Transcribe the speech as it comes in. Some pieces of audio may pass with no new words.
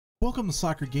Welcome to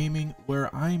Soccer Gaming,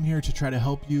 where I'm here to try to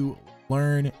help you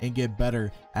learn and get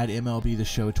better at MLB The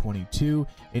Show 22.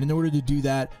 And in order to do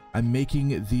that, I'm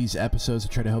making these episodes to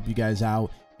try to help you guys out.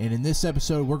 And in this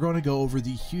episode, we're going to go over the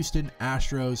Houston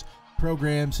Astros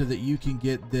program so that you can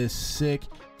get this sick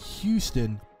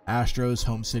Houston Astros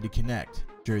Home City Connect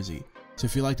jersey. So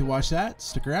if you'd like to watch that,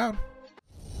 stick around.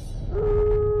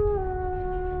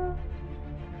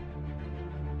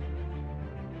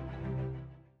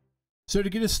 So to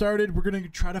get us started, we're going to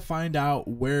try to find out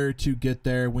where to get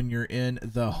there when you're in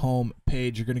the home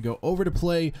page. You're going to go over to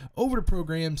play, over to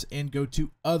programs, and go to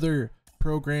other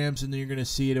programs. And then you're going to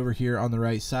see it over here on the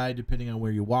right side, depending on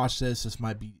where you watch this. This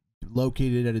might be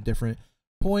located at a different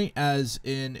point, as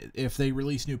in if they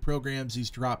release new programs, these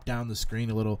drop down the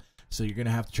screen a little. So you're going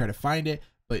to have to try to find it.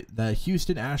 But the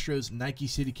Houston Astros Nike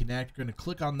City Connect, we're going to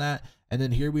click on that. And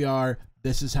then here we are.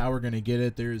 This is how we're going to get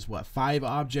it. There's, what, 5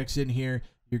 objects in here.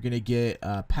 You're going to get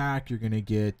a pack, you're going to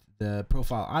get the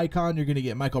profile icon, you're going to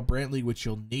get Michael Brantley, which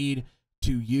you'll need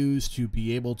to use to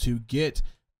be able to get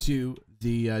to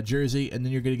the jersey, and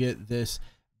then you're going to get this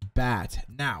bat.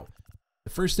 Now, the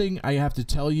first thing I have to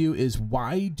tell you is,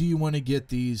 why do you want to get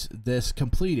this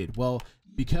completed? Well,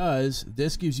 because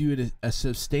this gives you a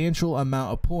substantial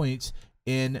amount of points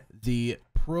in the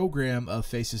program of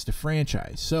Faces to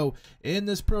Franchise. So in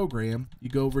this program, you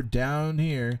go over down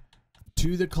here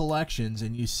to the collections,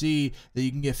 and you see that you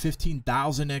can get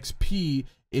 15,000 XP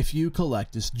if you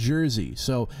collect this jersey.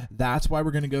 So that's why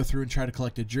we're going to go through and try to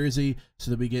collect a jersey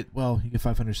so that we get, well, you get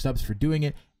 500 subs for doing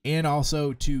it, and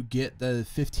also to get the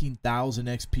 15,000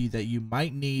 XP that you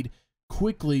might need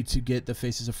quickly to get the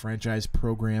Faces of Franchise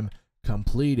program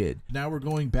completed. Now we're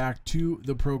going back to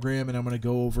the program, and I'm going to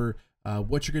go over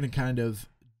what you're going to kind of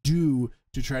do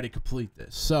to try to complete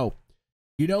this. So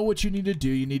you know what you need to do.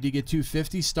 You need to get to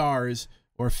 50 stars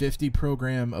or 50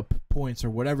 program points or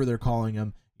whatever they're calling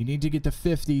them. You need to get to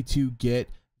 50 to get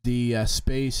the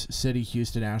Space City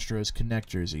Houston Astros Connect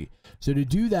jersey. So to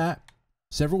do that,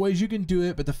 several ways you can do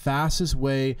it, but the fastest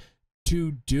way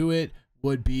to do it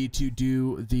would be to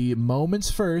do the moments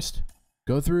first.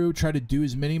 Go through, try to do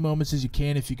as many moments as you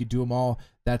can. If you could do them all,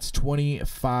 that's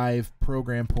 25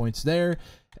 program points there.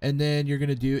 And then you're going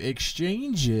to do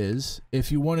exchanges.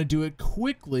 If you want to do it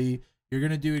quickly, you're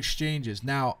going to do exchanges.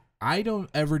 Now, I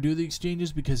don't ever do the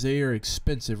exchanges because they are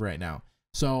expensive right now.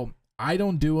 So I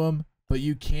don't do them, but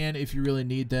you can if you really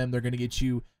need them. They're going to get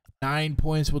you 9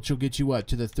 points, which will get you what,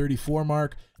 to the 34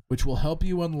 mark, which will help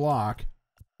you unlock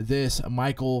this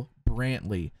Michael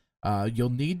Brantley. You'll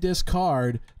need this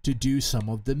card to do some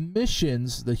of the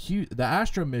missions, the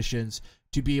Astro missions,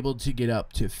 to be able to get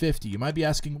up to 50. You might be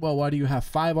asking, well, why do you have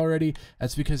 5 already?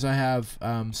 That's because I have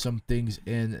some things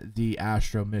in the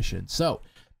Astro mission. So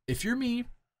if you're me,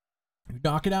 you're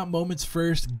knocking out moments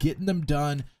first, getting them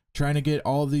done, trying to get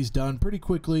all of these done pretty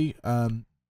quickly.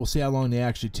 We'll see how long they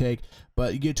actually take,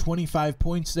 but you get 25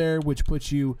 points there, which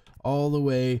puts you all the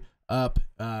way up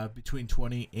between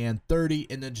 20 and 30.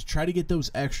 And then to try to get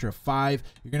those extra 5,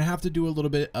 you're gonna have to do a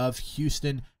little bit of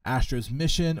Houston Astros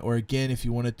mission, or again, if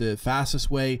you want it the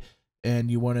fastest way and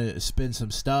you want to spend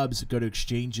some stubs, go to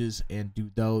exchanges and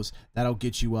do those. That'll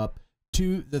get you up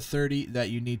to the 30 that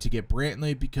you need to get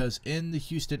Brantley, because in the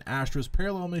Houston Astros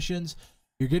parallel missions,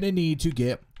 you're gonna need to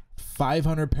get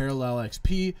 500 parallel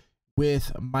XP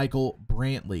with Michael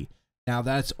Brantley. Now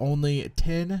that's only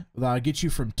 10. That'll get you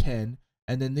from 10.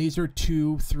 And then these are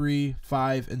 2, 3,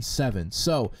 5, and 7.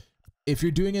 So if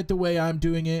you're doing it the way I'm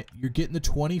doing it, you're getting the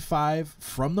 25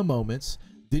 from the moments.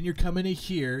 Then you're coming in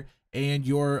here and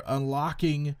you're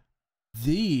unlocking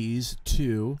these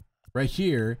 2 right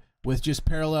here with just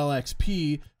parallel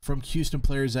XP from Houston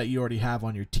players that you already have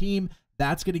on your team.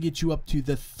 That's going to get you up to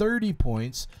the 30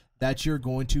 points that you're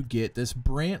going to get this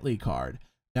Brantley card.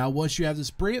 Now, once you have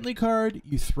this Brantley card,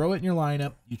 you throw it in your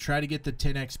lineup. You try to get the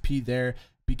 10 XP there,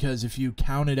 because if you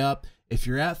count it up, if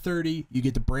you're at 30, you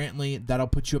get the Brantley. That'll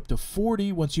put you up to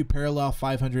 40 once you parallel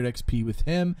 500 XP with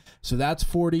him. So that's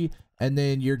 40, and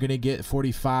then you're going to get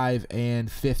 45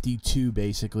 and 52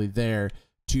 basically there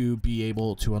to be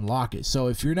able to unlock it. So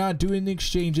if you're not doing the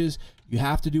exchanges, you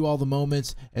have to do all the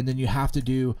moments, and then you have to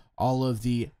do all of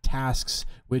the tasks,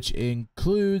 which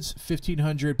includes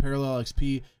 1500 parallel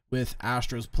XP with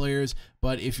Astros players.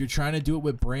 But if you're trying to do it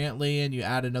with Brantley and you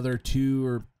add another 2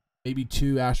 or maybe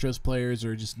 2 Astros players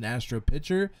or just an Astro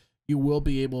pitcher, you will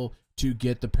be able to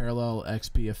get the parallel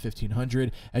XP of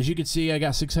 1500. As you can see, I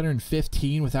got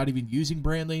 615 without even using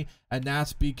Brantley, and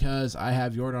that's because I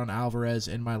have Yordan Alvarez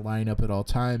in my lineup at all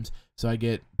times, so I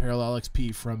get parallel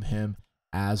XP from him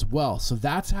as well. So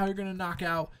that's how you're going to knock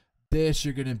out this,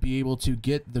 you're going to be able to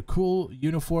get the cool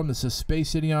uniform that says Space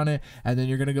City on it, and then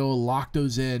you're going to go lock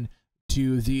those in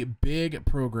to the big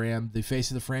program, the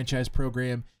Face of the Franchise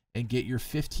program, and get your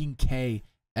 15K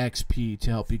XP to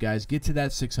help you guys get to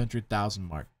that 600,000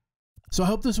 mark. So I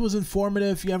hope this was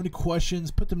informative. If you have any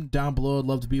questions, put them down below. I'd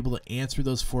love to be able to answer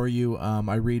those for you.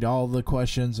 I read all the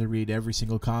questions. I read every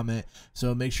single comment.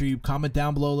 So make sure you comment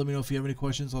down below. Let me know if you have any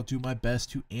questions. I'll do my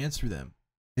best to answer them.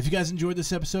 If you guys enjoyed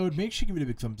this episode, make sure you give it a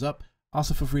big thumbs up.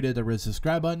 Also, feel free to hit the red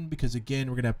subscribe button because, again,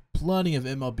 we're going to have plenty of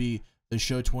MLB The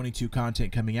Show 22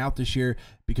 content coming out this year,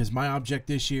 because my object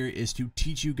this year is to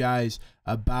teach you guys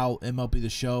about MLB The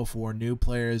Show for new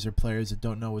players or players that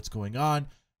don't know what's going on.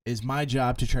 It's my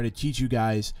job to try to teach you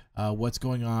guys what's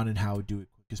going on and how to do it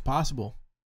quick as possible.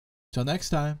 Till next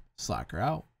time, Slacker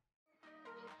out.